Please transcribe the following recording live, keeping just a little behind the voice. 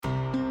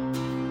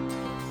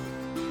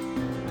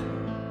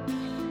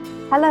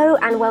Hello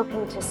and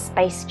welcome to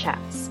Space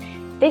Chats.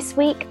 This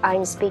week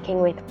I'm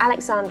speaking with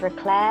Alexandra,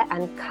 Clare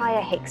and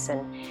Kaia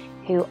Hickson,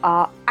 who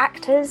are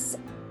actors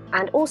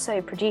and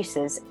also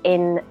producers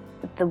in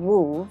The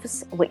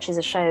Wolves, which is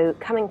a show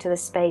coming to the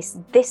space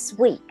this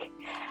week.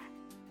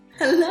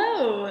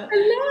 Hello.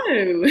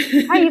 Hello.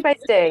 How are you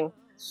both doing?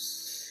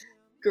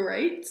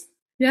 Great.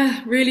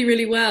 Yeah, really,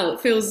 really well. It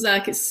feels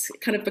like it's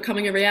kind of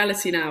becoming a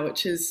reality now,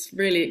 which is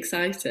really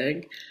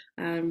exciting.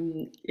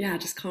 I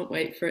just can't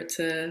wait for it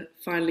to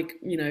finally,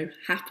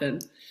 happen.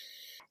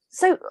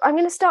 So I'm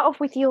going to start off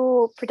with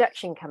your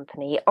production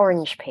company,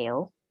 Orange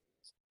Peel.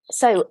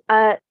 So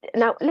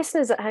now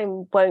listeners at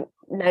home won't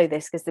know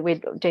this because we're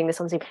doing this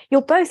on Zoom.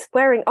 You're both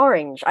wearing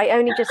orange. I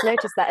only just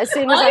noticed that as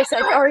soon as I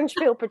said Orange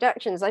Peel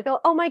Productions. I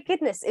thought, oh my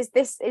goodness, is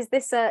this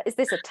a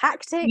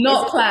tactic?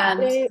 Not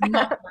planned.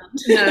 Not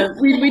planned. No,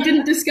 we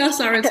didn't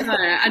discuss our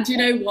attire. And you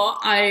know what?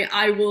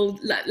 I will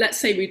let's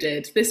say we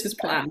did. This was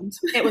planned.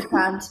 It was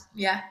planned.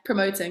 Yeah,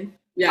 promoting.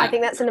 Yeah. I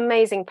think that's an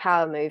amazing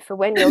power move for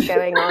when you're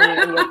going on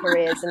in your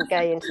careers and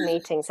going into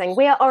meetings saying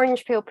we are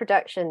Orange Peel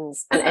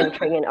Productions and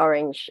entering in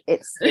orange.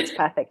 It's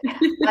perfect.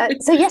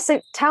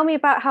 So tell me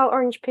about how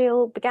Orange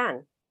Peel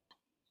began.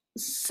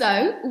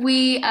 So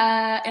we, in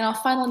our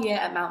final year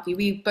at Mount View,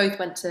 we both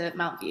went to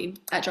Mount View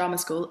at drama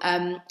school.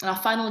 In our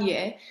final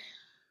year,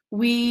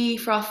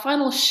 for our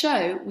final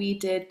show, we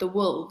did The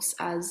Wolves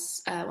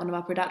as one of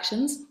our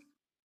productions.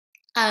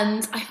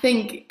 And I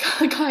think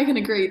Kai can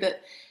agree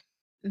that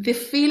the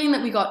feeling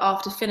that we got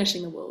after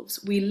finishing The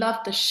Wolves, we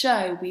loved the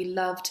show, we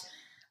loved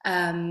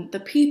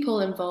the people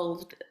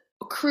involved,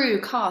 crew,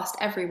 cast,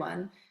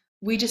 everyone.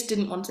 We just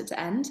didn't want it to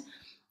end.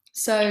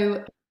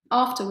 So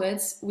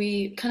afterwards,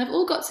 we kind of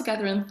all got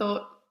together and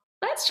thought,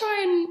 let's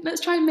try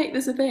and make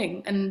this a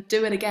thing and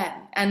do it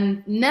again.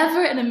 And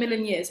never in a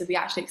million years did we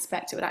actually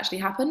expect it would actually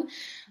happen.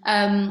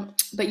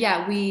 But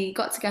yeah, we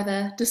got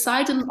together,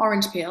 decided on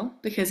Orange Peel,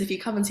 because if you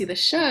come and see the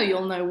show,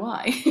 you'll know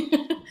why.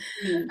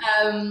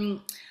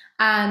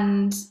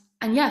 And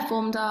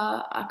formed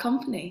our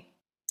company.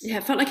 Yeah,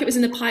 it felt like it was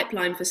in the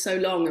pipeline for so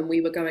long, and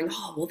we were going,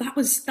 oh, well, that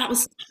was,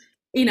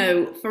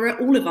 for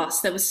all of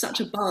us, there was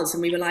such a buzz,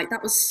 and we were like,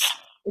 that was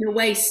in a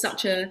way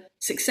such a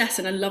success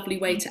and a lovely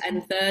way to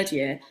end third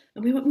year,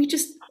 and we want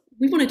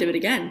to do it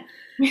again.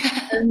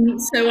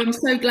 So I'm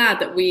so glad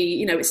that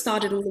it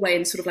started all the way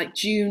in sort of like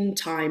June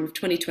time of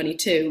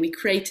 2022. We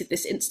created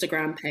this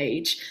Instagram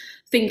page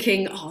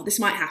thinking, oh, this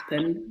might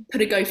happen,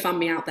 put a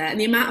GoFundMe out there. And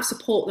the amount of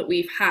support that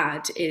we've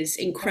had is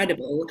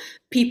incredible.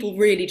 People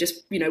really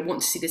just,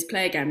 want to see this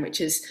play again,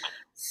 which is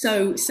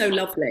so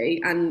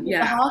lovely. And yeah.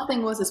 The hard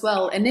thing was as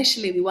well,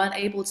 initially we weren't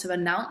able to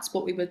announce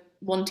what we were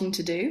wanting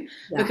to do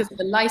because of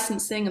the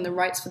licensing and the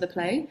rights for the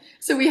play.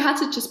 So we had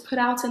to just put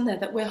out in there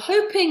that we're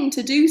hoping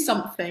to do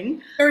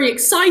something. Very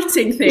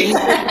exciting thing.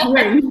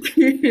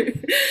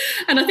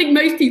 And I think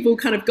most people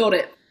kind of got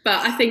it.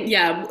 But I think,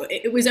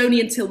 it was only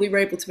until we were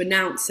able to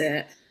announce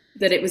it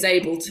that it was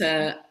able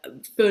to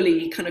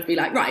fully kind of be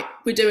like, right,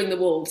 we're doing The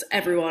Wolves,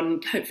 everyone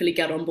hopefully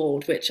get on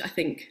board, which I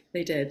think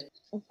they did.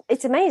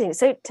 It's amazing.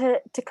 So to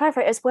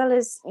clarify, as well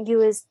as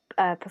you as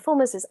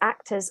performers, as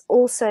actors,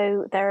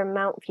 also there are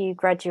Mount View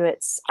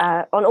graduates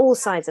on all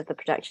sides of the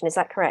production. Is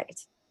that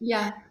correct?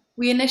 Yeah,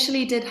 we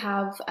initially did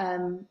have,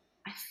 I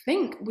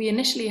think we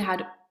initially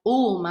had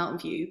all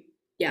Mount View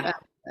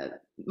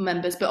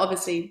members, but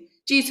obviously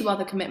due to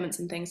other commitments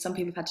and things, some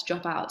people have had to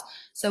drop out.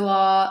 So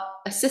our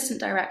assistant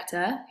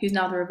director, who's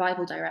now the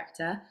revival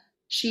director,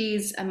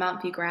 she's a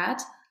Mount View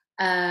grad.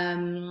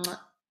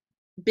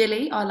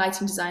 Billy, our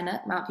lighting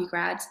designer, Mount View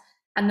grad.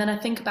 And then I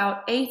think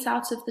about 8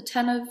 out of the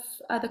 10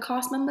 of the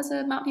cast members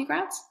are Mount View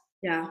grads.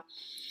 Yeah,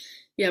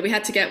 we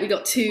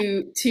got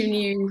two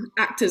new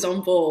actors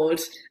on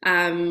board,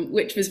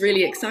 which was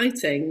really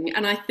exciting.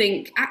 And I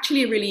think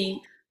actually a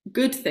really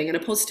good thing and a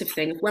positive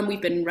thing, when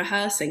we've been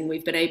rehearsing,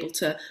 we've been able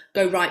to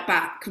go right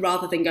back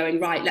rather than going,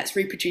 right, let's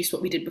reproduce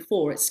what we did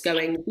before. It's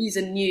going, these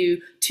are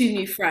two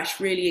new, fresh,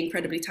 really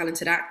incredibly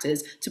talented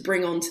actors to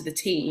bring onto the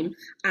team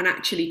and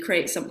actually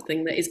create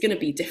something that is going to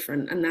be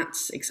different. And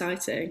that's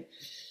exciting.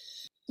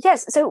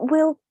 Yes, so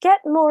we'll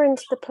get more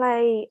into the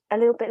play a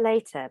little bit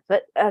later,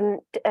 but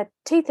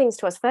two things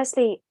to us.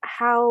 Firstly,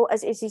 how,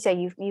 as you say,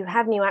 you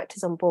have new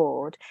actors on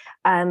board.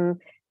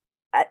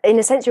 In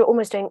a sense, you're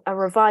almost doing a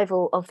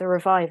revival of the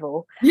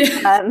revival.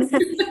 Yeah.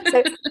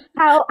 So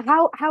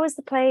how has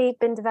the play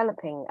been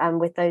developing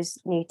with those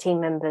new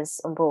team members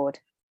on board?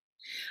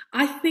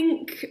 I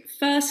think,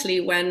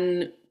 firstly,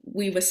 when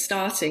we were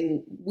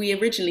starting, we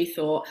originally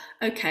thought,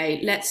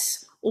 okay,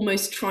 let's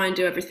almost try and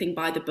do everything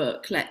by the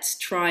book. Let's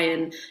try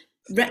and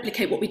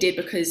replicate what we did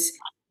because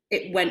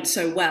it went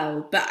so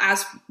well. But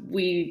as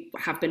we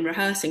have been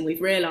rehearsing,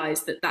 we've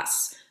realised that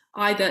that's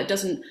either it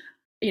doesn't,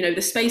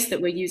 the space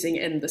that we're using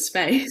in the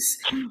space,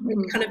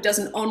 it kind of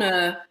doesn't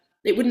honour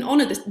it wouldn't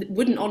honor this,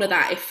 wouldn't honor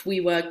that if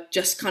we were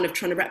just kind of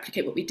trying to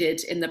replicate what we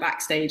did in the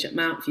backstage at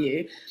Mount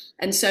View.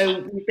 And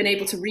so we've been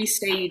able to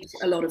restage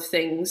a lot of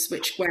things,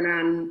 which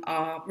Gwen-Anne,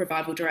 our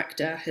revival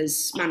director,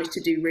 has managed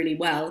to do really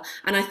well.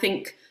 And I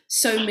think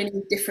so many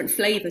different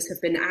flavors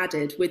have been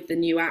added with the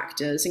new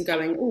actors, and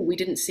going, oh, we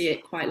didn't see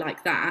it quite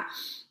like that,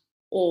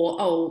 or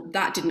oh,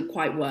 that didn't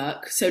quite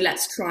work, so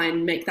let's try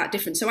and make that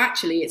different. So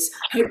actually it's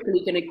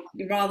hopefully going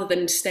to, rather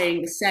than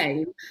staying the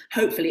same,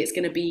 hopefully it's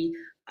going to be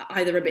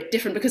either a bit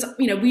different, because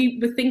we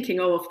were thinking,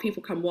 oh, if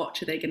people come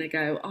watch, are they going to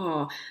go,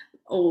 oh,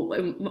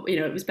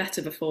 it was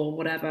better before,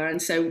 whatever.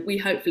 And so we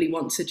hopefully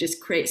want to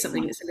just create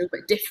something that's a little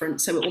bit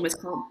different, so it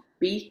almost can't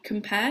be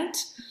compared.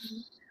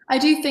 I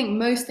do think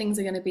most things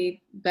are going to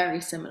be very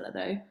similar,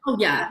 though. Oh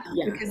yeah.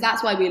 Because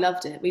that's why we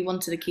loved it. We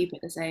wanted to keep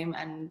it the same,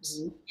 and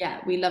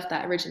yeah, we loved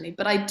that originally.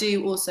 But I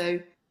do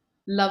also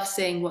love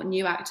seeing what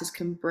new actors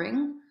can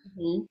bring.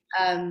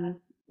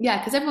 Yeah,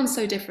 because everyone's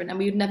so different, and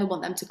we would never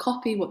want them to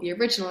copy what the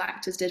original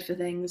actors did for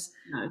things.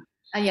 No.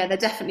 And yeah, they're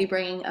definitely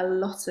bringing a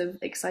lot of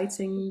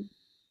exciting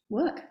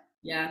work.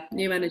 Yeah,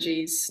 new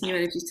energies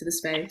to the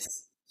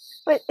space.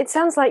 But it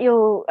sounds like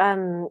you're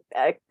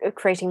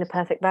creating the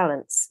perfect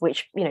balance,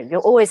 which you're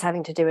always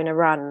having to do in a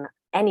run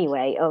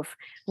anyway, of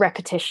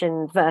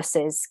repetition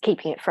versus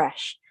keeping it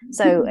fresh.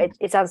 So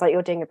it sounds like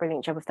you're doing a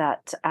brilliant job of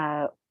that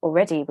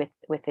already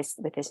with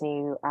this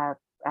new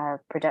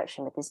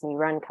production, with this new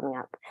run coming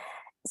up.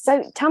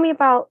 So tell me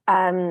about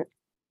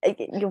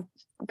you're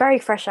very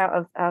fresh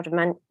out of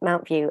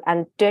Mount View,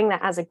 and doing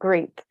that as a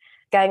group,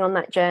 going on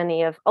that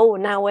journey of, oh,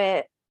 now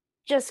we're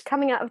just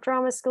coming out of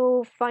drama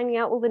school, finding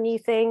out all the new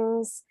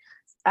things.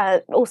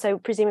 Also,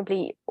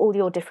 presumably, all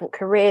your different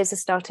careers are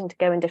starting to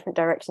go in different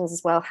directions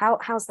as well.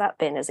 How's that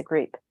been as a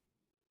group?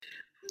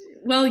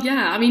 Well,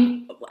 yeah, I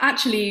mean,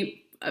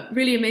 actually,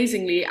 really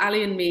amazingly,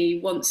 Ali and me,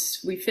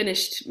 once we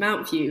finished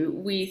Mount View,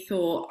 we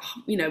thought,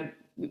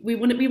 we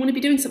want to be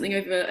doing something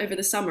over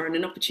the summer, and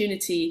an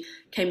opportunity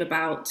came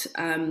about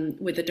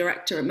with a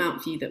director at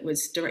Mount View that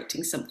was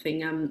directing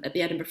something at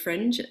the Edinburgh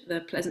Fringe at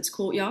the Pleasance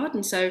Courtyard.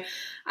 And so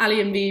Ali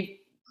and me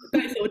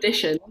both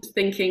auditioned,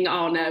 thinking,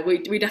 oh no, we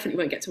definitely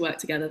won't get to work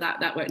together,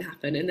 that won't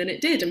happen. And then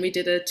it did, and we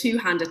did a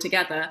two-hander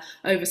together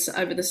over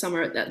the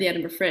summer at the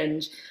Edinburgh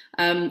Fringe.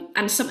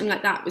 And something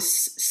like that was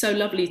so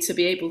lovely, to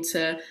be able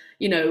to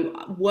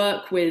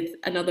work with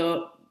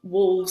another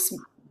Wolves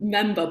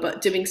member,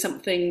 but doing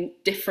something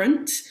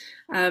different.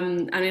 I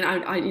mean,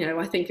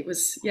 I think it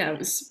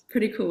was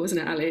pretty cool,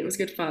 wasn't it, Ali? It was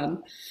good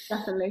fun.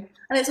 Definitely.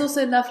 And it's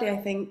also lovely, I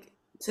think,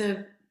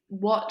 to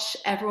watch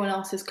everyone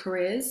else's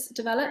careers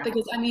develop,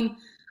 because I mean,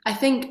 I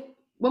think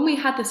when we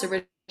had this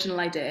original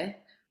idea,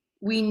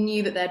 we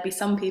knew that there'd be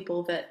some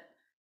people that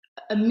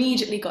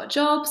immediately got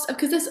jobs,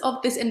 because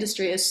this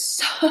industry is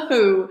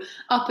so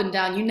up and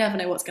down. You never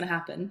know what's going to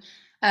happen.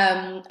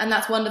 And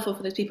that's wonderful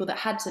for those people that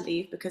had to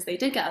leave because they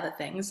did get other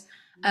things.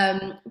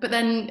 But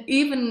then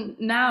even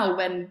now,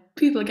 when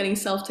people are getting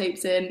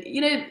self-tapes in,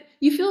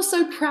 you feel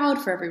so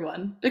proud for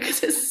everyone,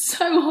 because it's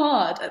so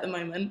hard at the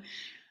moment.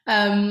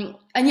 And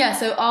yeah,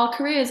 so our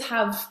careers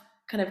have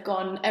kind of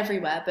gone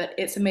everywhere, but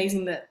it's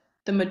amazing that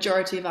the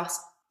majority of us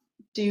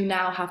do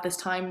now have this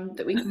time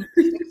that we can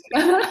do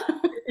together.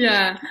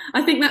 Yeah,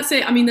 I think that's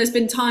it. I mean, there's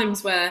been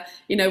times where,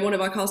 one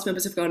of our cast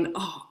members have gone,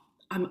 oh,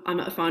 I'm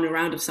at a final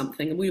round of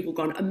something, and we've all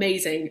gone,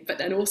 amazing. But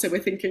then also we're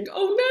thinking,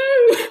 oh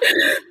no,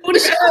 what a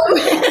show!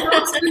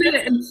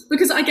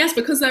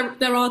 Because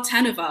there are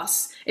 10 of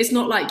us, it's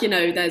not like,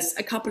 there's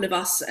a couple of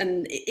us,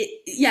 and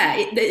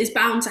it is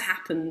bound to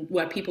happen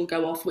where people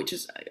go off, which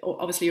has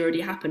obviously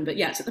already happened. But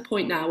yeah, it's at the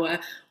point now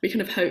where we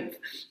kind of hope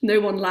no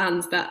one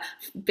lands that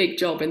big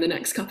job in the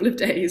next couple of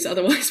days.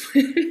 Otherwise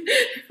we're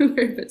a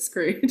bit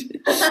screwed.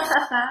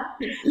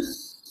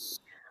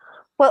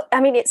 Well,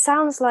 I mean, it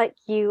sounds like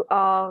you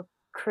are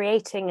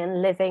creating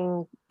and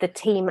living the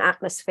team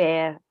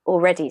atmosphere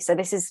already. So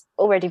this is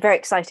already very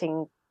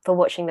exciting for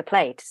watching the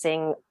play, to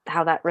seeing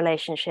how that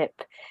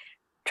relationship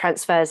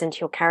transfers into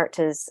your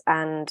characters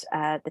and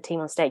the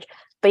team on stage.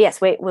 But yes,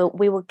 we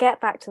will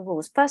get back to the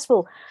rules. First of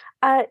all,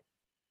 I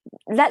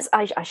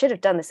should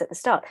have done this at the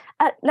start.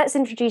 Let's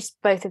introduce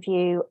both of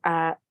you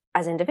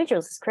as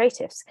individuals, as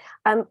creatives.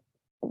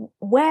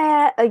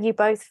 Where are you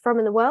both from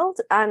in the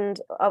world,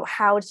 and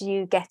how did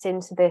you get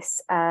into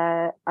this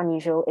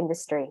unusual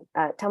industry?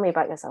 Tell me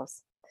about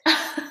yourselves.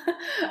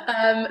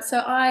 So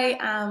I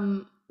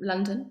am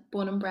London,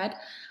 born and bred.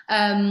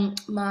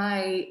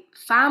 My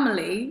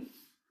family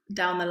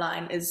down the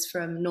line is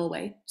from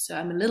Norway, so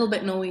I'm a little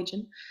bit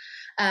Norwegian,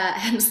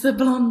 hence the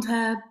blonde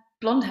hair,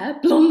 blue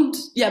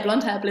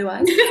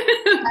eyes.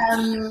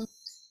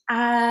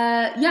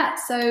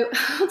 So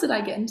how did I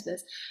get into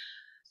this?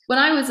 When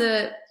I was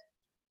a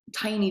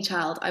tiny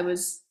child, I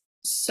was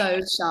so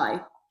shy,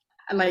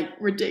 like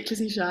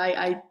ridiculously shy.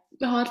 I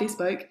hardly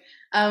spoke.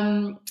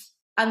 And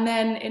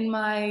then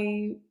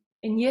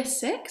in year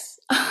 6,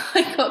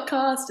 I got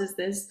cast as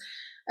this.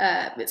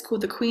 It's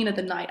called The Queen of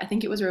the Night. I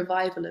think it was a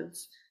revival of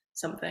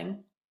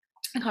something.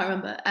 I can't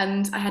remember.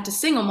 And I had to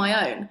sing on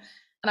my own.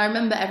 And I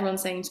remember everyone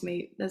saying to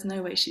me, there's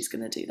no way she's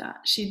going to do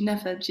that. She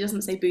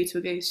doesn't say boo to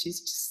a goose.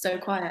 She's just so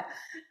quiet.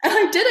 And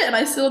I did it, and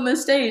I saw on the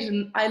stage,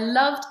 and I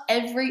loved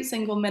every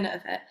single minute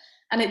of it.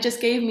 And it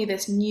just gave me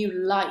this new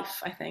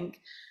life, I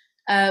think.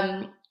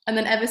 And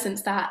then ever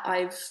since that,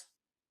 I've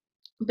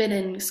been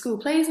in school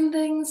plays and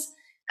things.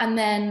 And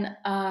then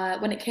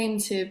when it came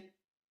to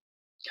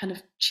kind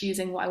of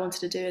choosing what I wanted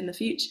to do in the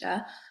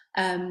future,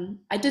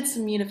 I did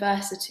some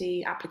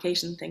university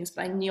application things,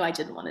 but I knew I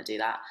didn't want to do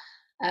that.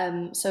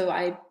 So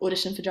I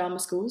auditioned for drama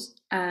schools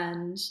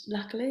and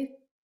luckily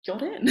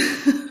got in.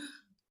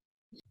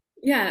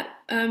 Yeah.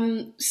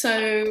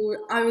 So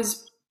I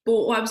was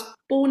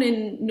born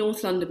in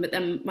North London, but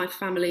then my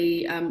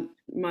family,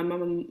 my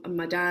mum and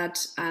my dad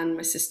and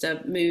my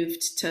sister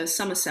moved to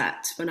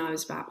Somerset when I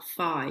was about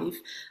 5.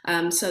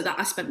 So that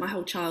I spent my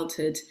whole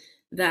childhood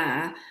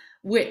there,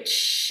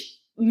 which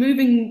I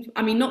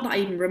mean, not that I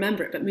even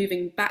remember it, but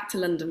moving back to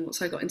London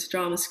once I got into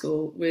drama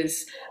school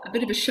was a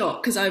bit of a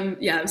shock because I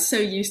was so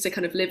used to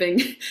kind of living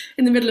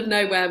in the middle of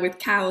nowhere with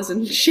cows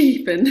and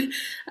sheep, and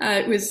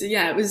it was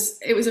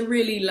a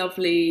really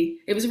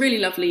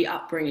lovely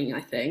upbringing, I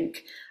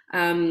think.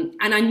 And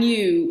I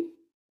knew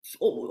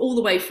all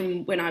the way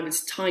from when I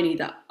was tiny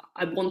that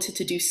I wanted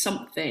to do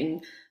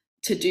something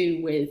to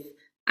do with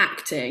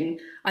acting.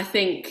 I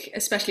think,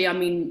 especially, I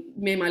mean,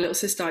 me and my little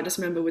sister, I just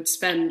remember would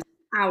spend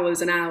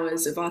hours and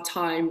hours of our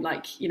time,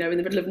 like, you know, in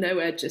the middle of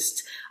nowhere,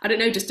 just, I don't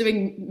know, just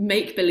doing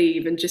make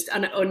believe, and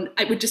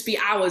it would just be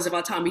hours of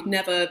our time. We'd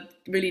never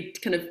really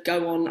kind of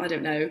go on, I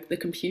don't know, the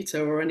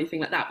computer or anything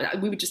like that, but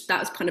that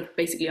was kind of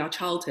basically our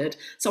childhood.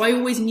 So I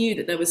always knew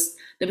that there was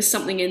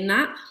something in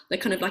that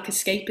kind of like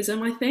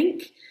escapism, I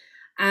think.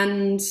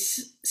 And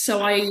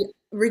so I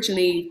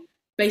originally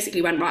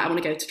basically went, right, I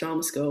want to go to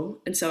drama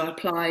school. And so I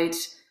applied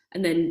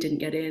and then didn't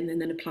get in,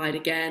 and then applied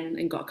again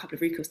and got a couple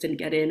of recalls, didn't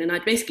get in. And I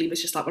basically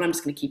was just like, well, I'm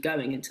just going to keep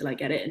going until I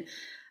get in.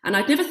 And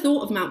I'd never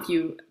thought of Mount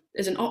View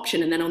as an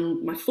option. And then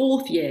on my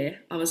 4th year,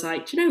 I was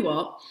like, do you know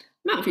what?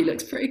 Mount View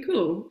looks pretty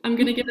cool. I'm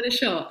going to give it a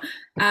shot.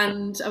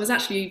 And I was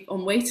actually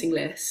on waiting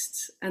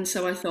list. And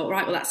so I thought,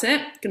 right, well, that's it.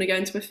 Going to go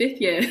into my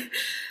 5th year.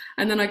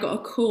 And then I got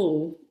a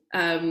call.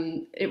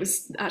 It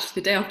was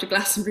actually the day after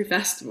Glastonbury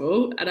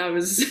Festival, and I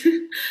was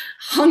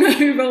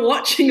hungover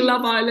watching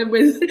Love Island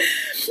with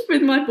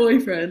my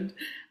boyfriend,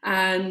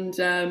 and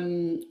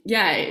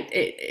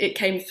it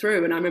came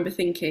through, and I remember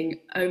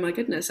thinking, oh my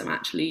goodness, I'm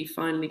actually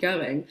finally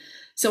going.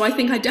 So I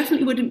think I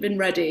definitely wouldn't have been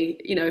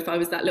ready, you know, if I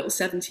was that little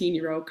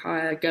 17-year-old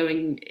Kaia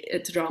going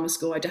to drama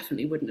school. I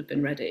definitely wouldn't have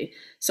been ready.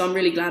 So I'm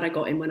really glad I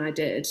got in when I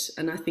did,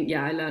 and I think,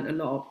 yeah, I learned a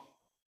lot,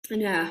 and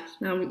yeah,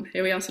 now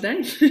here we are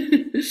today.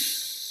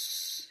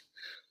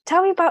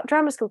 Tell me about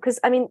drama school, because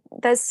I mean,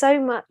 there's so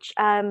much.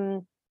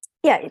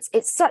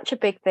 It's such a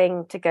big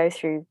thing to go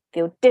through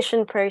the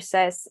audition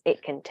process.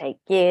 It can take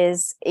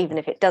years. Even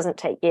if it doesn't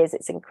take years,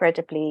 it's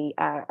incredibly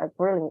a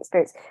grueling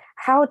experience.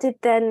 How did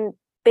then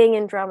being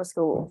in drama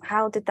school?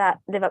 How did that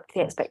live up to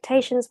the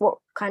expectations? What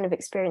kind of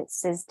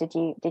experiences did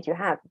you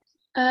have?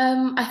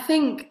 I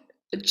think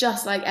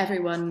just like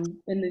everyone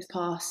in this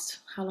past,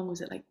 how long was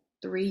it? Like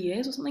 3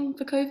 years or something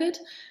for COVID.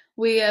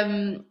 We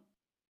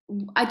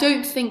I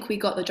don't think we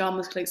got the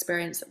drama school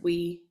experience that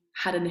we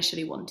had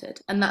initially wanted,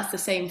 and that's the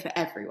same for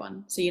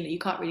everyone. So you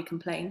can't really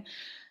complain.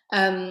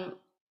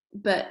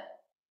 But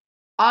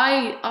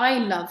I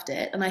loved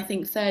it, and I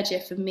think 3rd year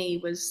for me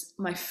was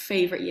my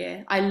favourite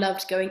year. I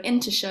loved going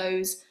into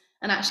shows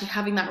and actually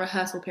having that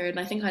rehearsal period.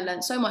 And I think I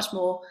learned so much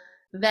more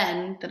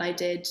then than I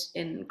did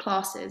in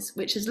classes,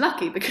 which is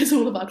lucky because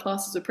all of our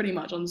classes were pretty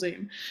much on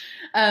Zoom.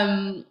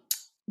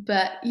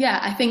 But yeah,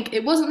 I think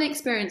it wasn't the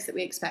experience that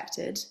we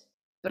expected,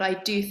 but I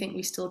do think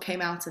we still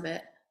came out of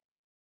it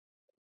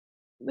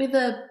with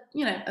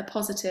a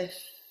positive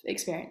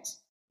experience.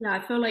 Yeah, I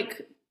feel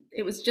like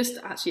it was just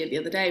actually the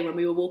other day when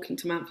we were walking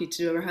to Mount View to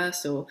do a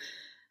rehearsal,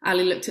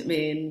 Ali looked at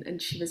me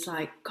and she was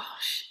like,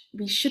 gosh,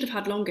 we should have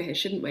had longer here,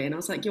 shouldn't we? And I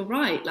was like, you're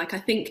right. Like, I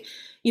think,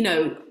 you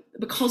know,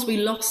 because we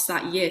lost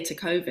that year to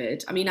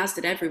COVID, I mean, as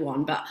did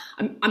everyone, but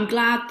I'm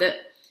glad that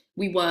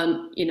we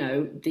weren't, you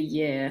know, the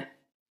year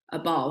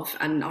above,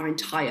 and our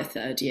entire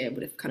 3rd year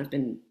would have kind of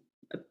been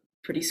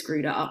pretty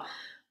screwed up.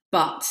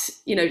 But,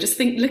 you know, just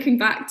thinking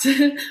back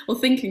to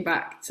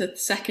the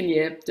 2nd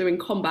year doing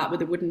combat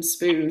with a wooden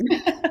spoon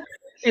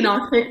in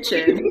our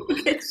kitchen,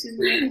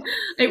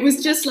 it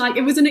was just like,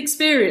 it was an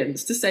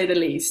experience, to say the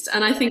least.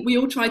 And I think we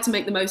all tried to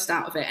make the most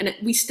out of it. And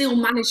we still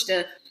managed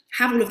to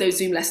have all of those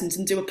Zoom lessons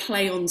and do a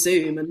play on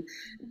Zoom and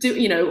do,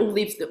 you know, all of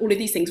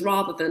these things,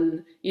 rather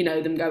than, you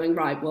know, them going,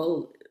 right,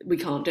 well, we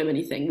can't do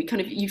anything. We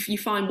kind of, you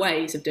find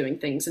ways of doing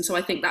things. And so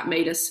I think that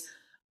made us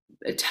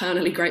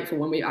eternally grateful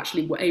when we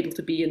actually were able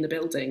to be in the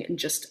building and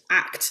just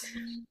act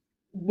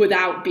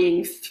without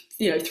being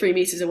 3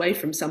 meters away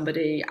from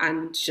somebody,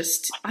 and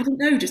just, I don't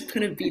know, just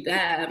kind of be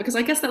there, because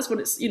I guess that's what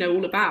it's, you know,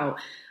 all about.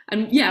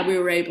 And yeah, we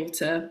were able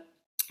to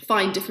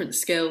find different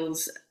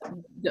skills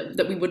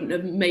that we wouldn't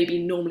have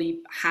maybe normally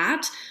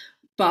had,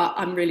 but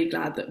I'm really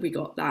glad that we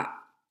got that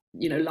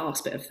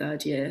last bit of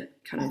third year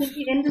kind I of. think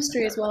the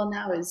industry as well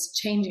now is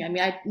changing. I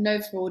mean, I know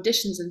for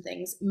auditions and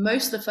things,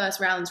 most of the first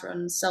rounds were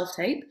on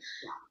self-tape,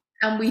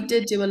 and we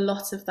did do a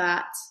lot of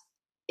that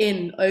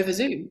over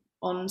Zoom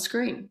on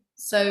screen.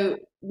 So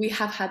we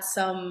have had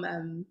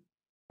some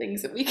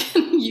things that we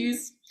can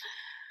use,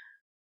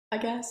 I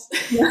guess.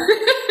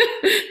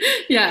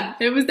 Yeah,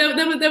 there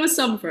was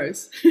some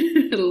pros,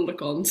 little the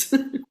cons.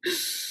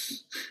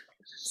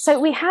 So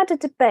we had a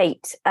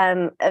debate,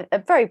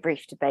 a very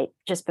brief debate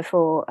just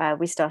before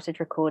we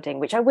started recording,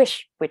 which I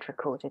wish we'd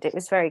recorded. It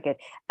was very good,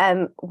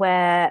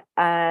 where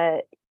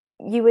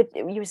you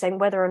were saying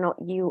whether or not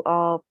you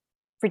are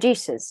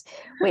producers,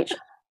 which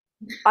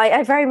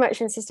I very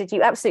much insisted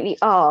you absolutely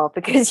are,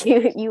 because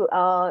you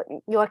are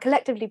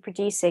collectively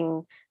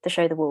producing the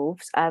show The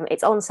Wolves.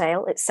 It's on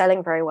sale. It's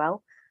selling very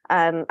well.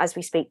 As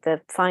we speak,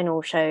 the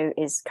final show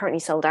is currently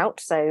sold out,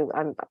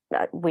 so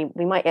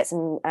we might get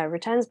some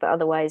returns, but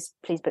otherwise,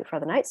 please book for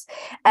other nights.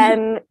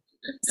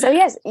 So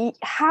yes,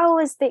 how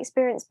has the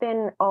experience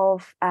been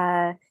of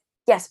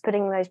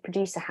putting those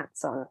producer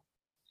hats on?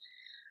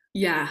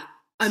 Yeah,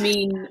 I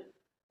mean,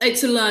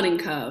 it's a learning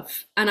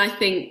curve, and I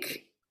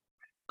think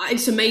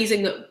it's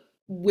amazing that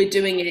we're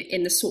doing it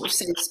in the sort of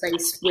safe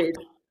space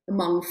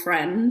among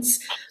friends,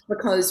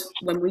 because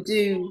when we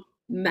do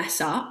mess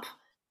up,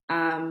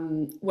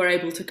 we're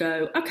able to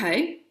go,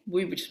 okay,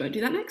 we just won't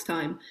do that next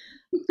time.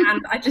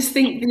 And I just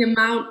think the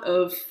amount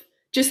of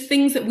just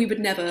things that we would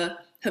never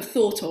have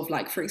thought of,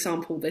 like, for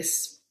example,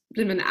 this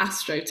blimmin'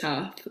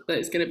 astroturf that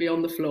is going to be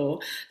on the floor,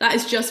 that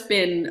has just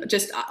been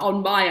just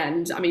on my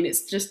end. I mean,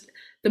 it's just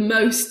the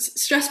most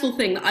stressful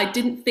thing that I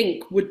didn't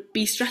think would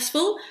be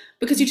stressful,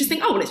 because you just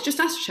think, oh, well, it's just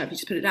astroturf, you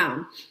just put it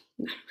down.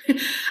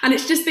 And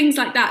it's just things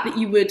like that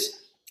you would,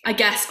 I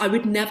guess, I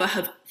would never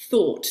have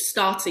thought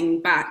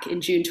starting back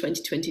in June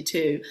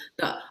 2022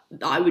 that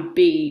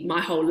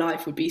my whole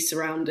life would be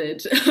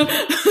surrounded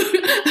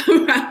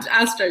around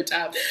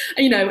AstroTab,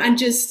 and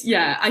just,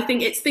 yeah, I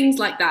think it's things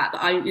like that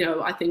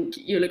I think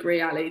you'll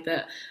agree, Ali,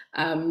 that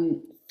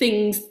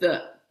things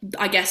that,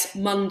 I guess,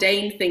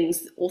 mundane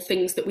things or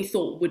things that we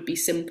thought would be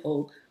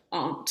simple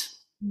aren't,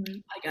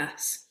 I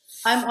guess.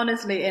 I'm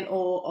honestly in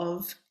awe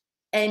of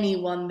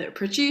anyone that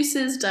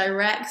produces,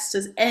 directs,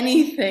 does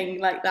anything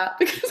like that,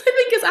 because I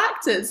think as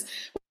actors,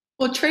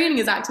 or training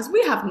as actors,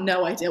 we have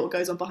no idea what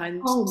goes on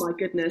behind. Oh my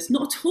goodness,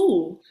 not at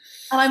all.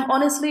 And I'm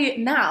honestly,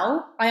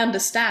 now I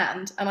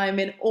understand, and I'm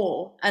in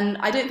awe. And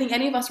I don't think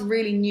any of us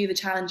really knew the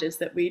challenges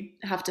that we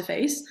have to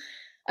face.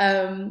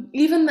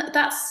 Even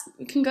that's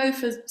can go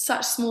for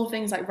such small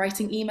things like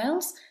writing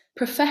emails,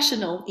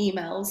 professional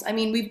emails. I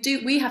mean,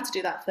 we have to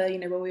do that for,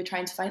 when we were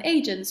trying to find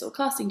agents or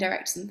casting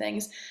directors and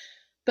things.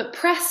 But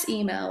press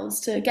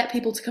emails to get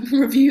people to come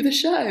and review the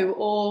show,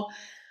 or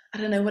I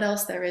don't know what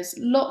else there is.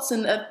 Lots,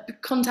 and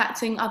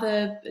contacting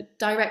other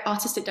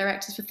artistic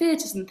directors for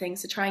theatres and things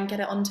to try and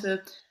get it onto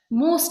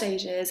more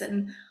stages.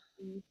 And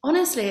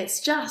honestly, it's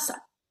just,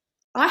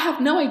 I have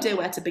no idea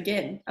where to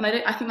begin. And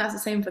I think that's the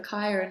same for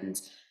Kaia and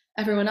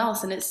everyone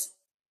else. And it's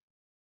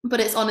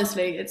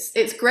honestly,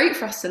 it's great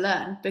for us to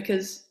learn,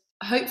 because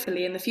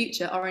hopefully in the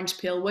future, Orange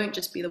Peel won't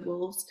just be The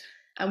Wolves,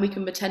 and we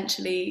can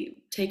potentially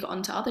take it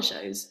on to other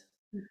shows.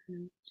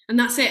 Mm-hmm. And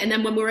that's it. And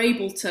then when we're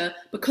able to,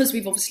 because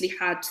we've obviously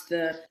had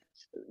the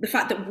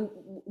fact that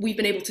we've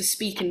been able to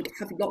speak and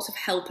have lots of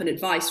help and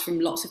advice from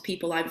lots of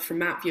people, either from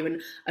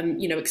MapView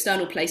and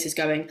external places,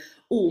 going,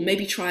 oh,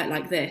 maybe try it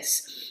like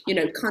this,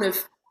 kind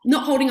of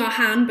not holding our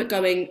hand, but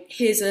going,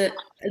 here's a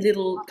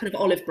little kind of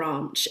olive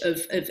branch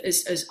as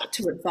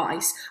to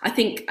advice. I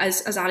think,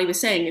 as Ali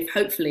was saying, if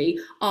hopefully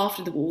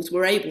after The Wolves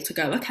we're able to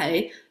go,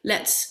 okay,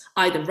 let's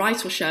either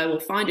write a show or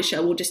find a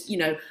show or just,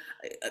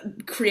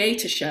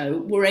 create a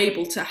show, we're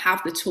able to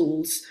have the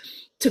tools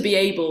to be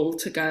able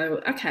to go,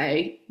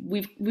 okay,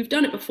 we've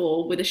done it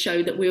before with a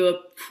show that we were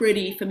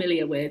pretty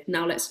familiar with,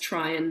 now let's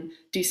try and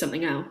do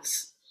something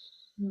else.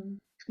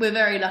 We're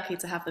very lucky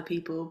to have the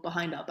people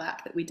behind our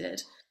back that we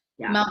did.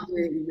 Yeah, Mount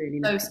really, really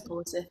so nice.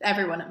 supportive,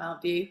 everyone at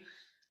Mountview.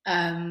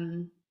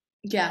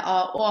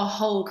 Our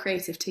whole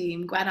creative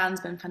team. Gwen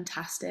Ann's been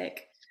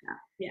fantastic.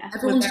 Yeah,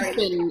 everyone's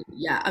been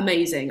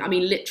amazing. I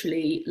mean,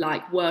 literally,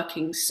 like,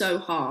 working so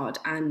hard,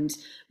 and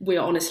we're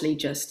honestly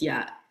just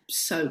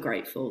so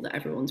grateful that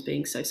everyone's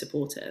being so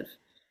supportive.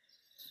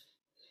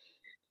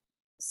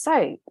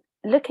 So,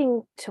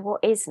 looking to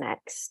what is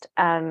next,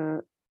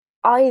 we'll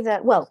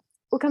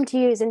come to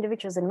you as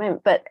individuals in a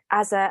moment, but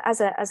as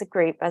a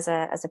group, as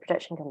a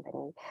production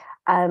company,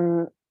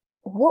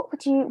 what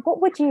would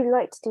you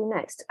like to do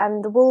next?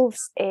 The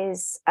Wolves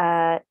is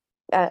a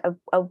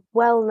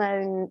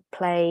well-known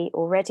play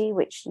already,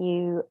 which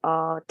you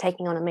are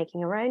taking on and making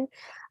your own.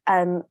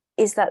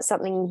 Is that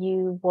something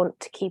you want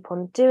to keep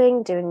on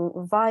doing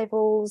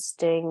revivals,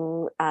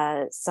 doing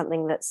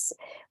something that's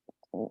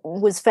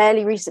was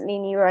fairly recently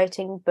new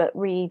writing but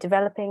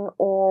redeveloping,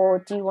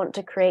 or do you want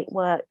to create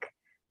work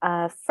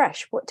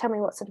fresh? Tell me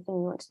what sort of thing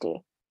you want to do.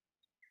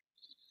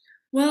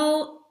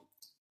 Well,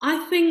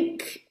 I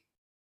think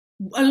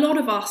a lot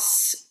of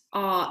us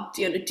are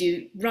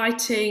do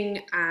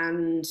writing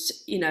and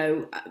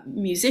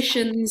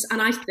musicians,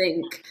 and I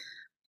think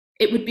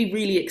it would be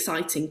really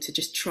exciting to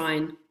just try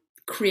and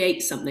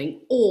create something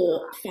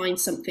or find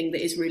something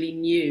that is really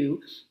new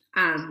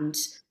and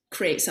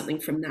create something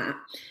from that,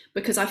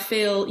 because I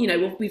feel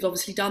we've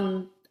obviously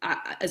done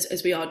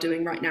as we are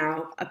doing right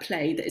now, a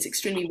play that is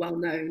extremely well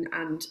known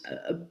and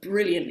a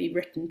brilliantly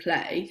written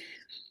play.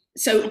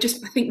 So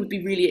just I think would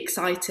be really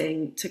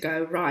exciting to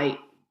go, right,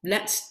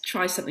 let's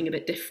try something a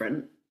bit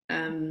different.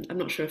 I'm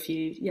not sure if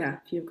you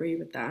agree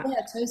with that.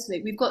 Yeah,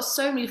 totally. We've got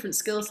so many different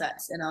skill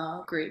sets in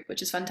our group,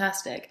 which is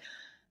fantastic.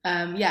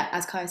 Yeah,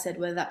 as Kaia said,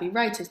 whether that be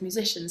writers,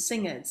 musicians,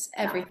 singers,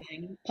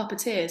 everything,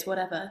 puppeteers,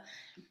 whatever.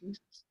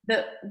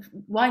 That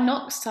why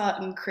not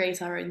start and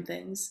create our own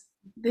things?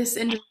 This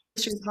industry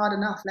is hard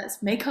enough.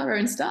 Let's make our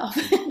own stuff.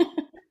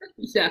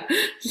 Yeah,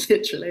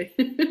 literally.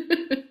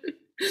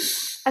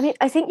 I mean,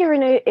 I think you're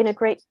in a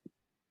great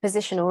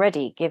position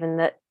already, given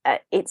that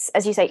it's,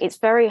 as you say, it's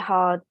very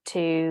hard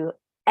to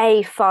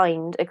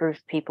find a group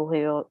of people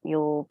who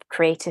you're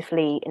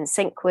creatively in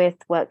sync with,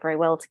 work very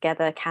well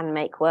together, can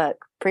make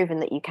work, proven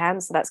that you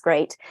can, so that's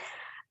great.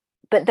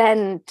 But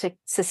then to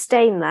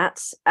sustain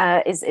that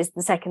is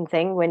the second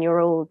thing, when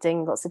you're all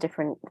doing lots of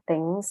different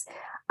things.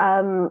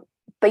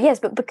 But yes,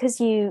 but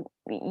because you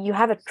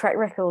have a track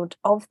record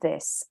of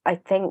this, I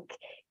think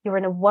you're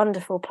in a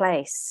wonderful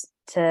place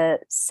to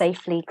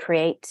safely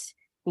create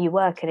new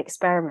work and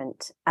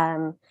experiment.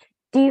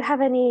 Do you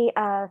have any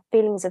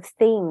feelings of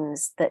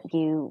themes that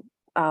you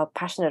are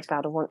passionate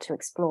about or want to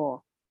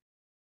explore?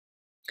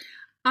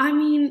 I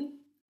mean,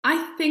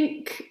 I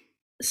think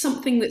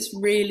something that's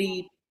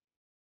really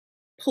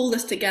pulled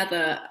us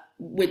together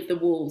with the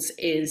Wolves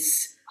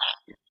is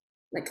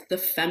like the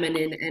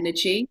feminine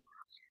energy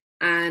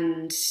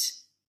and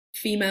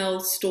female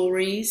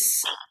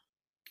stories,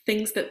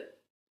 things that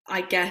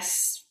I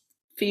guess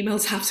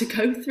females have to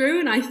go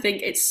through. And I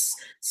think it's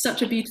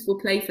such a beautiful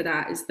play for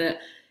that, is that,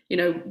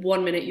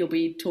 one minute you'll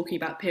be talking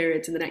about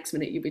periods and the next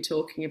minute you'll be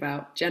talking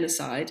about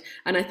genocide.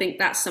 And I think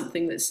that's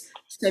something that's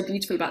so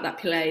beautiful about that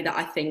play, that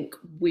I think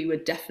we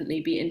would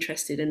definitely be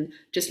interested in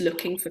just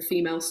looking for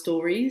female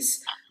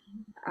stories.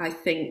 I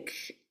think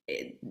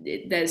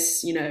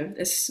there's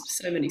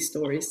so many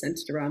stories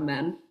centered around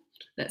men.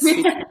 Let's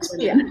speak about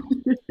women.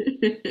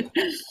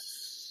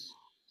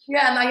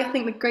 Yeah, and I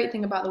think the great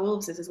thing about the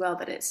Wolves is as well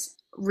that it's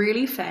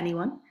really for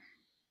anyone.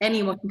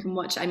 Anyone can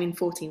watch. I mean,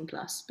 14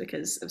 plus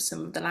because of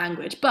some of the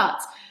language,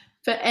 but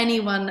for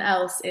anyone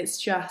else,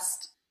 it's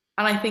just.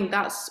 And I think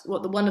that's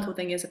what the wonderful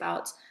thing is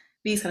about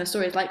these kind of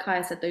stories. Like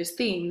Kaia said, those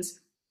themes,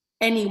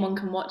 anyone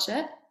can watch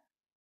it,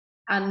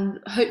 and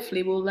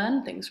hopefully we'll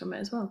learn things from it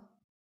as well.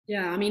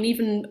 Yeah, I mean,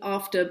 even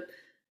after,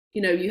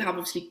 you have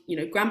obviously,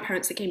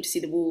 grandparents that came to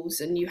see the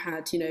Wolves, and you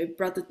had,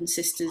 brothers and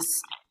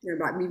sisters,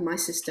 like me, my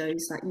sister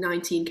who's like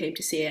 19 came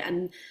to see it,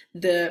 and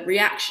the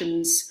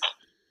reactions,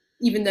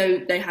 even though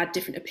they had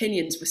different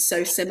opinions, were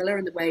so similar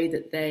in the way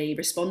that they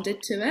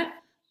responded to it.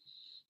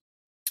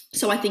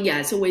 So I think, yeah,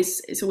 it's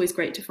always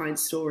great to find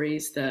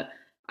stories that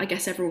I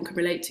guess everyone can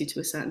relate to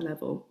a certain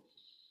level.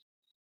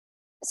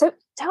 So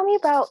tell me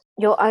about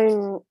your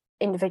own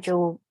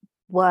individual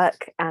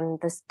work and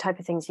the type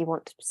of things you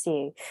want to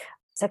pursue.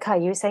 So Kai,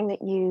 you were saying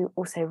that you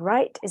also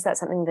write. Is that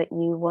something that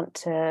you want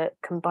to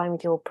combine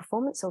with your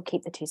performance, or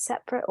keep the two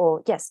separate?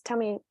 Or yes, tell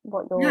me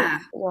what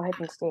you're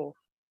hoping to do.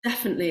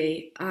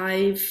 Definitely.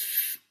 I've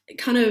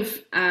kind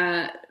of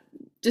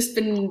just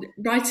been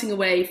writing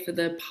away for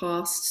the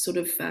past sort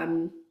of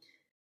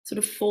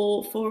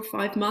 4 or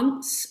 5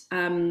 months,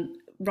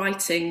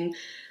 writing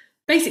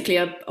basically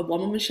a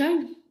one-woman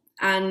show.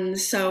 And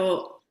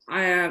so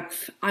I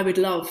would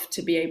love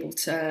to be able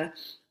to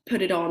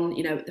put it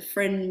on, at the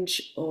Fringe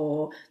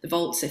or the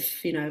Vaults,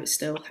 if it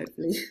still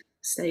hopefully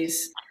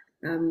stays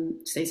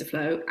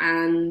afloat.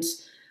 And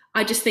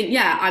I just think,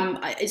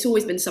 it's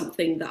always been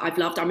something that I've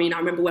loved. I mean, I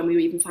remember when we were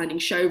even finding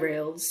show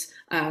reels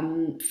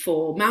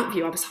for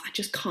Mountview, I was like, I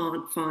just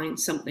can't find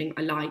something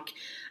I like.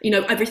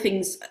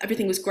 Everything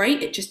was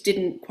great. It just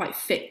didn't quite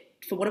fit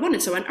for what I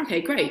wanted. So I went,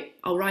 okay, great,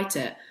 I'll write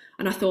it.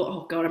 And I thought,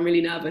 oh God, I'm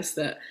really nervous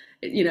that,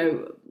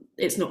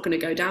 it's not going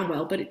to go down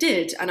well, but it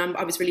did. And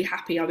I was really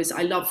happy.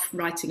 I love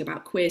writing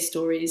about queer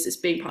stories, as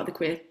being part of the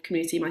queer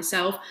community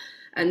myself.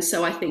 And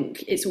so I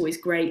think it's always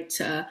great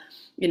to,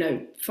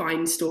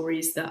 find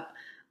stories that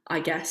I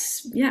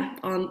guess,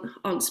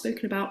 aren't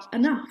spoken about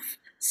enough.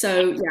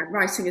 So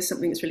writing is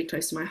something that's really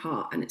close to my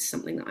heart, and it's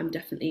something that I'm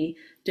definitely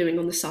doing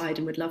on the side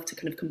and would love to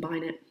kind of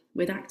combine it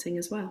with acting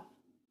as well.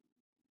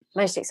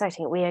 Most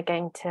exciting. We are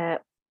going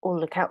to all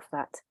look out for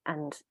that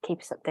and keep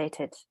us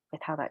updated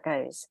with how that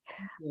goes.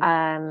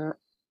 And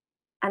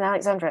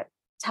Alexandra,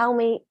 tell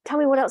me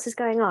what else is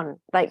going on.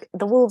 Like,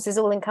 the Wolves is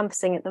all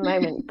encompassing at the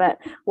moment, but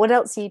what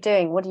else are you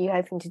doing? What are you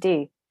hoping to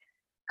do?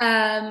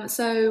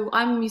 So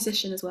I'm a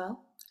musician as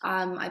well.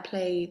 I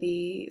play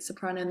the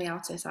soprano and the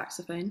alto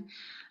saxophone,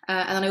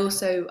 and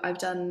then I've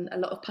done a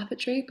lot of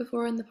puppetry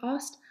before in the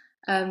past.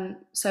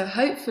 So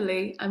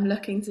hopefully I'm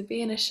looking to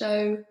be in a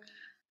show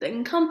that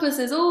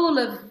encompasses all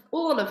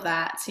of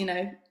that.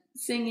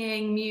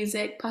 singing,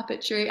 music,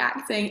 puppetry,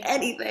 acting,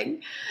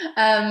 anything.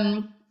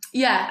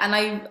 Yeah,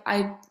 and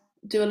I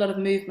do a lot of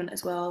movement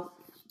as well,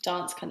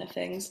 dance kind of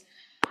things.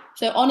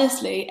 So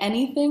honestly,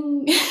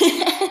 anything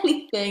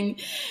anything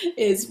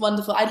is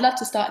wonderful. I'd love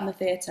to start in the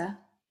theatre.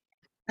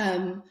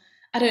 Um,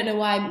 I don't know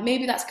why.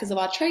 Maybe that's because of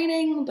our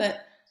training,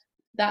 but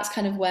that's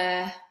kind of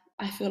where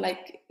I feel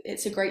like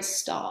it's a great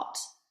start.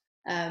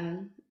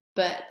 Um,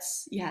 but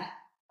yeah,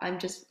 I'm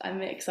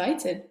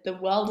excited. The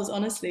world is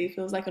honestly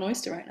feels like an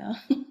oyster right now.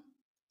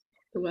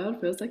 The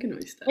world feels like an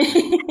oyster.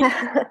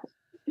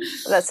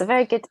 That's a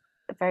very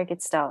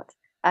good start.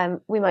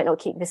 We might not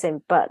keep this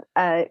in, but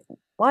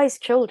wise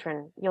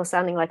children, you're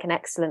sounding like an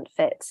excellent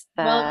fit.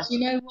 Well, do you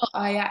know what?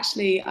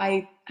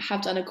 I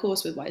have done a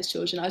course with Wise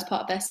Children. I was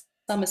part of their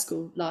summer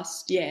school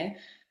last year,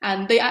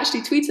 and they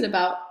actually tweeted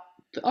about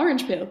the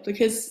orange peel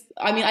because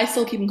I mean I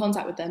still keep in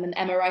contact with them, and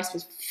Emma Rice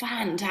was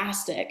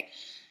fantastic.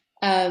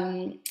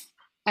 Um,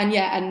 and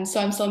yeah, and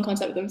so I'm still in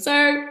contact with them.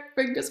 So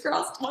fingers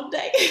crossed one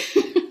day.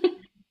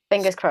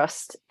 Fingers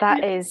crossed.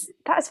 That is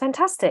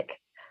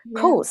fantastic.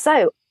 Yeah. Cool.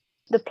 So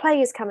the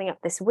play is coming up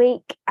this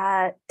week.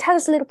 Tell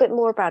us a little bit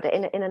more about it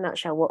in a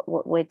nutshell.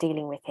 What we're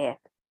dealing with here.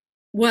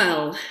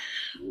 Well,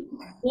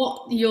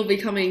 what you'll be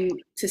coming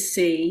to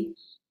see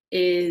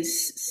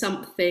is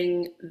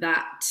something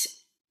that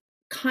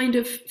kind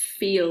of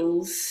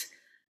feels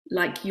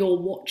like you're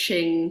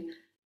watching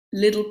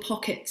little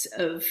pockets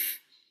of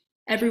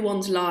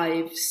everyone's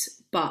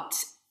lives,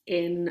 but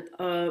in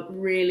a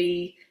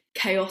really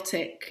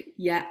chaotic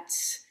yet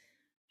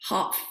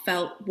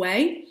heartfelt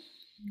way.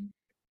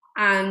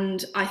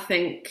 And I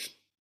think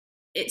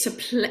it's a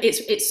play.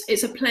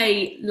 It's a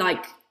play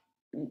like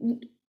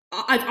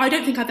I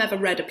don't think I've ever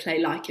read a play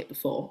like it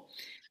before.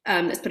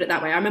 Let's put it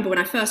that way. I remember when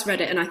I first read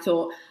it, and I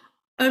thought,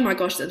 "Oh my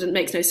gosh, that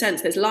makes no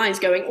sense." There's lines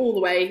going all the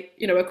way,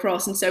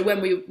 across. And so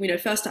when we,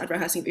 first started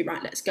rehearsing, we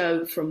right, let's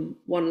go from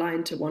one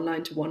line to one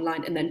line to one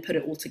line, and then put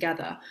it all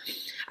together.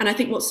 And I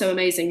think what's so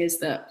amazing is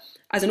that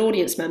as an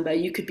audience member,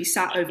 you could be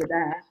sat over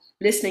there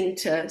listening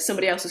to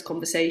somebody else's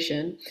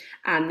conversation,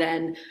 and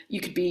then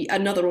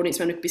another audience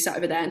member could be sat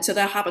over there, and so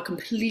they'll have a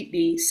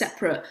completely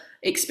separate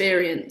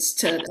experience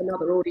to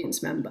another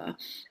audience member.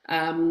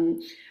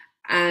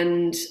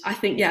 And I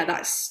think, yeah,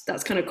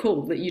 that's kind of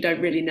cool that you don't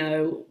really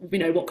know,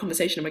 what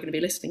conversation am I going to be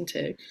listening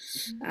to.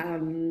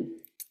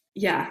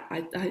 Yeah,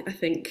 I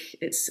think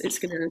it's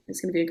gonna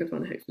be a good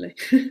one, hopefully.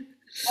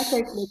 I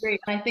totally agree.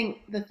 And I think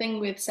the thing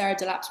with Sarah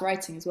Delap's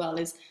writing as well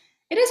is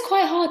it is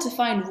quite hard to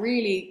find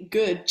really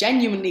good,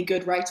 genuinely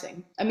good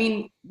writing. I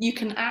mean, you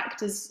can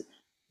act as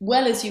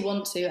well as you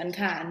want to and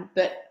can,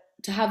 but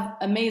to have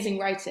amazing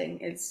writing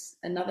is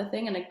another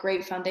thing and a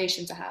great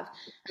foundation to have.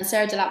 And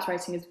Sarah Delap's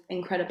writing is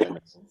incredible.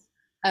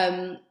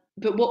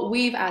 But what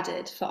we've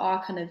added for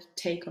our kind of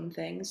take on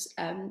things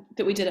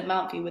that we did at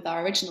Mountview with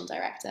our original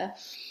director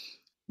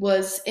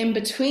was in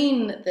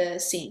between the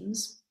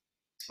scenes,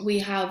 we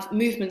have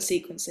movement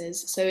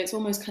sequences. So it's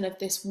almost kind of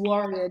this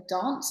warrior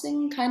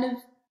dancing kind of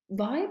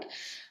vibe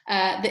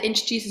that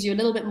introduces you a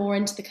little bit more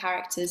into the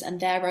characters and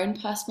their own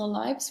personal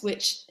lives,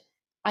 which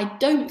I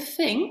don't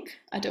want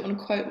to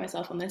quote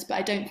myself on this, but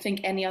I don't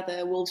think any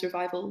other Wolves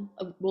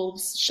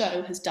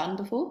show has done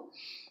before.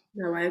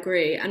 No, I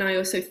agree. And I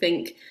also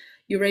think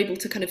you're able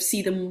to kind of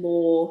see them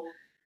more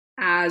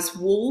as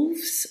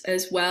wolves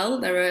as well.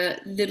 There are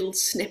little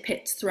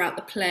snippets throughout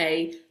the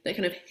play that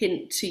kind of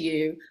hint to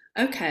you,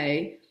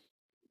 okay,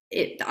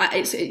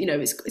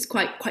 it's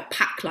quite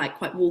pack-like,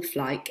 quite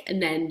wolf-like,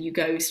 and then you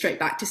go straight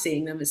back to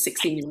seeing them as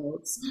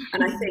 16-year-olds.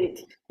 And I think,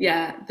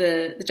 yeah,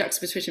 the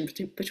juxtaposition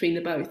between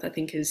the both, I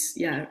think, is,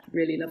 yeah,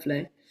 really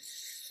lovely.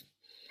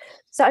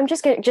 So I'm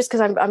just because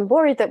I'm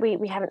worried that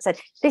we haven't said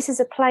this is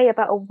a play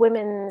about a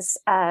women's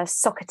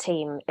soccer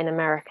team in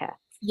America.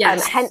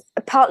 Yes. Hence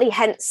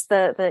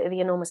the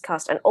enormous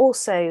cast, and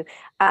also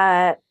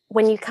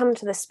when you come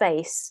to the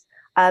space,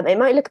 it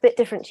might look a bit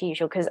different to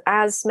usual because,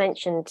 as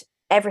mentioned,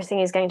 everything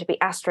is going to be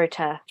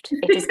astroturfed.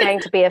 It is going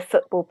to be a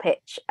football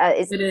pitch.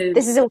 It is.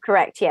 This is all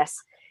correct,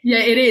 yes. Yeah,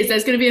 it is.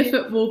 There's going to be a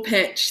football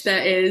pitch.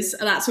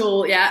 That's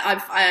all. Yeah,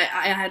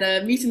 I had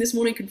a meeting this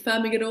morning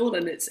confirming it all,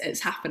 and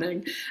it's happening,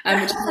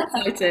 which is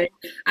exciting.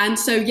 And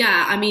so,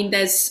 yeah, I mean,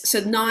 there's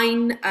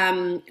nine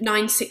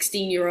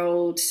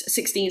 16-year-olds,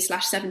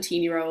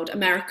 16/17-year-old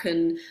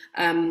American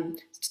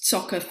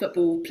soccer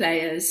football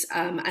players,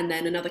 and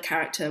then another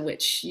character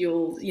which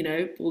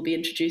will be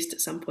introduced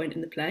at some point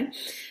in the play.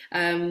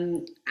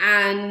 And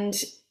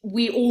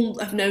we all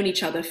have known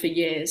each other for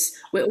years.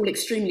 We're all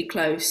extremely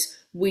close.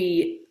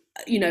 We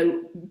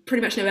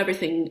pretty much know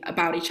everything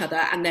about each other,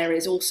 and there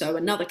is also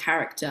another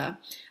character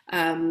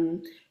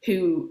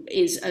who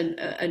is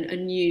a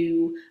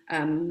new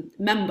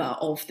member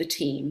of the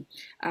team,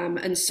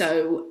 and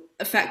so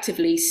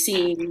effectively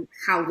seeing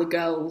how the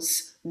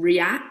girls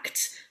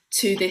react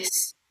to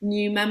this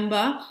new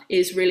member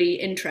is really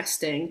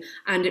interesting,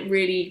 and it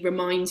really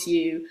reminds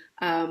you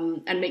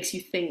and makes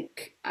you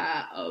think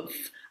of,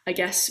 I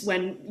guess,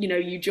 when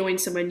you join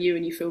somewhere new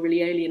and you feel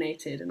really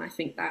alienated. And I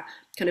think that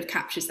kind of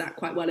captures that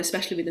quite well,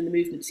 especially within the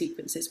movement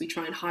sequences. We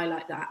try and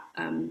highlight that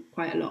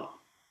quite a lot.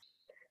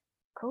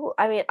 Cool.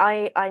 I mean,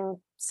 I'm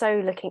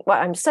so looking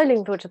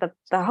forward to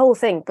the whole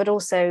thing, but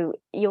also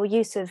your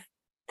use of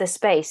our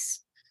space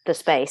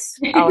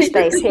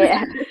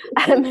here.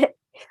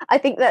 I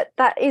think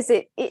that is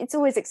it. It's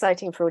always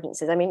exciting for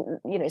audiences. I mean,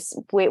 you know,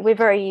 we're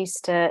very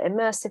used to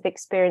immersive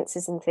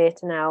experiences in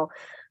theatre now,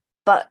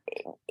 but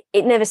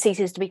it never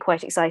ceases to be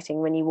quite exciting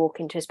when you walk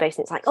into a space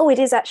and it's like, oh, it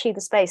is actually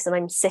the space, and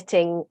I'm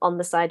sitting on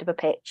the side of a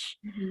pitch,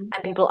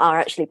 and people are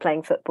actually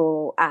playing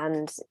football,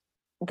 and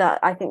that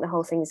I think the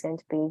whole thing is going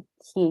to be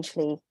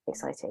hugely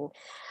exciting.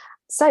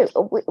 So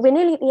we're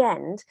nearly at the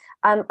end.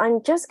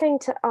 I'm just going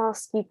to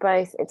ask you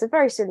both. It's a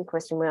very silly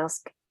question we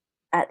ask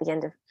at the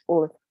end of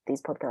all of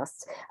these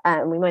podcasts,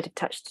 and we might have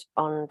touched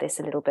on this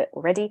a little bit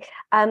already.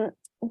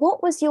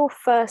 What was your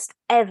first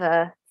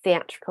ever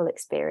theatrical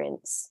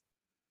experience?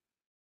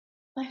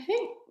 I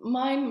think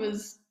mine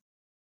was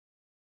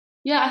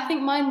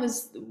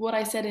what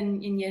I said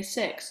in year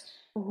 6.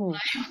 I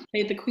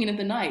played the Queen of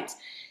the Night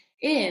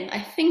in, I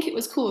think it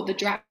was called the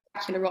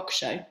Dracula Rock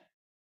Show.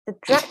 The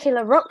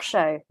Dracula Rock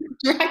Show.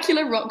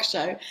 Dracula Rock Show.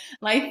 And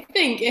I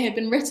think it had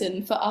been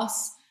written for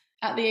us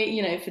at the,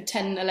 you know, for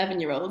 10,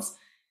 11-year-olds,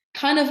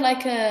 kind of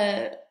like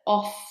a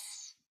off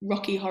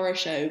Rocky Horror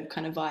Show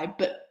kind of vibe,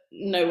 but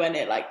nowhere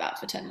near like that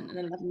for 10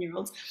 and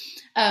 11-year-olds.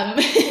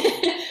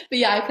 But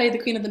yeah, I played the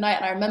Queen of the Night,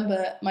 and I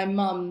remember my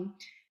mum,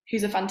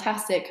 who's a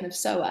fantastic kind of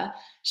sewer,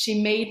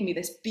 she made me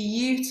this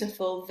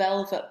beautiful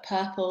velvet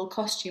purple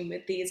costume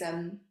with these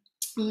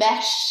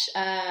mesh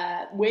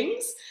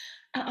wings,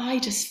 and I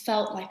just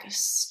felt like a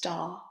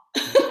star.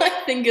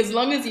 I think as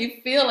long as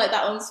you feel like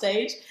that on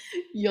stage,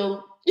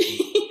 you'll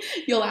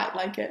act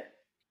like it.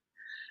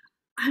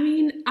 I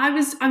mean,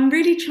 I'm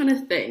really trying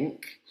to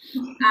think,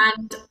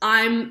 and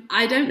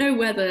I don't know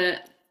whether,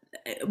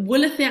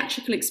 will a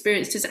theatrical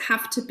experience, does it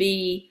have to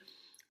be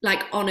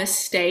like on a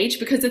stage?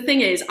 Because the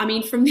thing is, I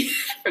mean, from the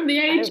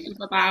age of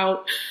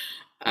about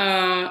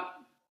I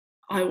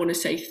want to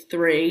say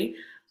 3,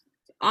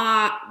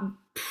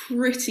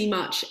 pretty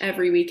much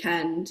every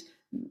weekend,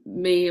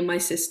 me and my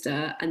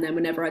sister, and then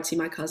whenever I'd see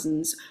my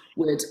cousins,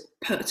 would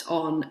put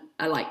on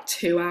a like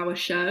 2-hour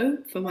show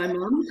for my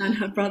mum and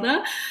her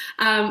brother.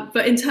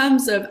 But in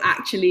terms of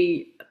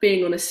actually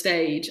being on a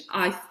stage,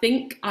 I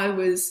think I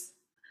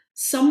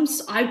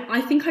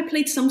think I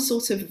played some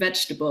sort of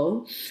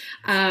vegetable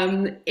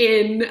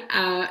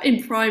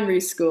in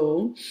primary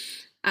school,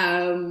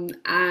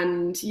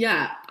 and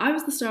yeah, I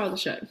was the star of the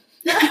show.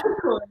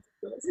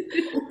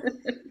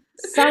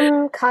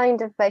 Some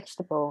kind of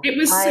vegetable. It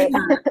was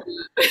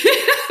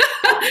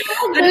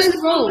those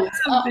roles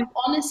are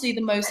honestly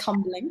the most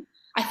humbling.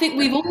 I think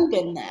we've all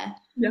been there.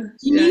 Yeah.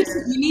 You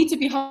need to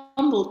be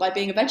humbled by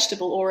being a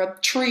vegetable or a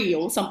tree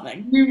or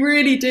something. You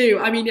really do.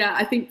 I mean, yeah,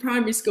 I think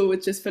primary school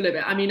was just full of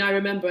it. I mean, I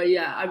remember,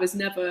 yeah, I was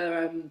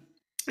never.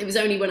 It was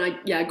only when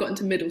I got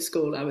into middle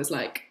school, I was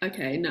like,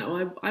 okay,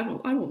 no, I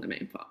want the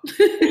main part.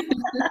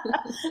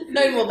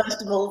 No more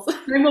vegetables.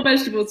 No more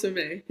vegetables for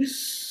me.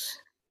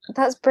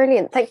 That's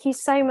brilliant. Thank you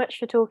so much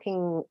for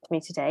talking to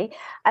me today.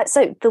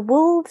 So The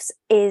Wolves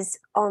is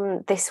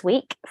on this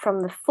week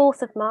from the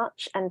 4th of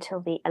March until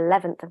the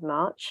 11th of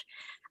March.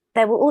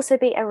 There will also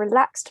be a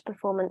relaxed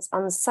performance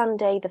on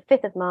Sunday, the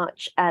 5th of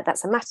March.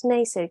 That's a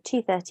matinee, so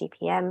 2:30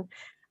 p.m.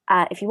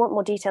 If you want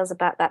more details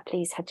about that,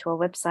 please head to our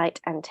website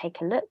and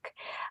take a look.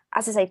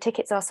 As I say,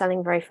 tickets are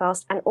selling very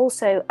fast. And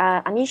also,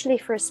 unusually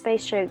for a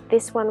space show,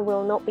 this one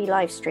will not be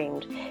live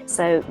streamed.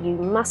 So you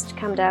must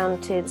come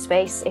down to the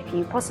space if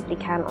you possibly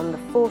can on the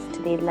 4th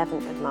to the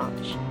 11th of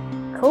March.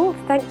 Cool.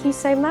 Thank you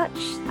so much.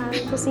 And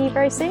we'll see you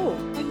very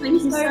soon.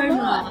 Thank you so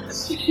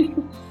much.